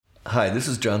Hi, this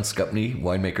is John Skupny,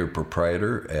 winemaker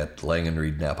proprietor at Lang &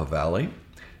 Reed Napa Valley,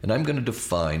 and I'm going to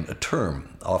define a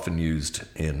term often used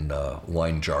in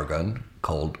wine jargon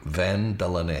called vin de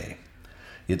l'année.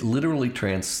 It literally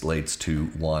translates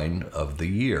to wine of the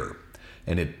year,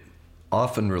 and it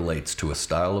often relates to a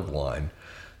style of wine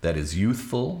that is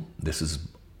youthful. This is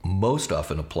most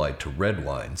often applied to red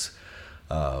wines.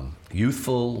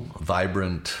 Youthful,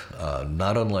 vibrant,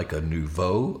 not unlike a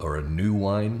nouveau or a new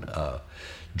wine,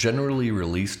 generally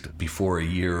released before a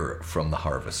year from the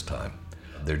harvest time.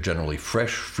 They're generally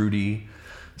fresh, fruity,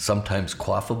 sometimes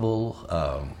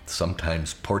quaffable,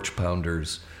 sometimes porch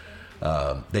pounders.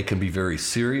 They can be very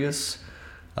serious,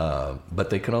 but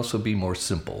they can also be more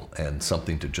simple and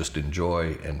something to just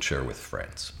enjoy and share with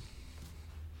friends.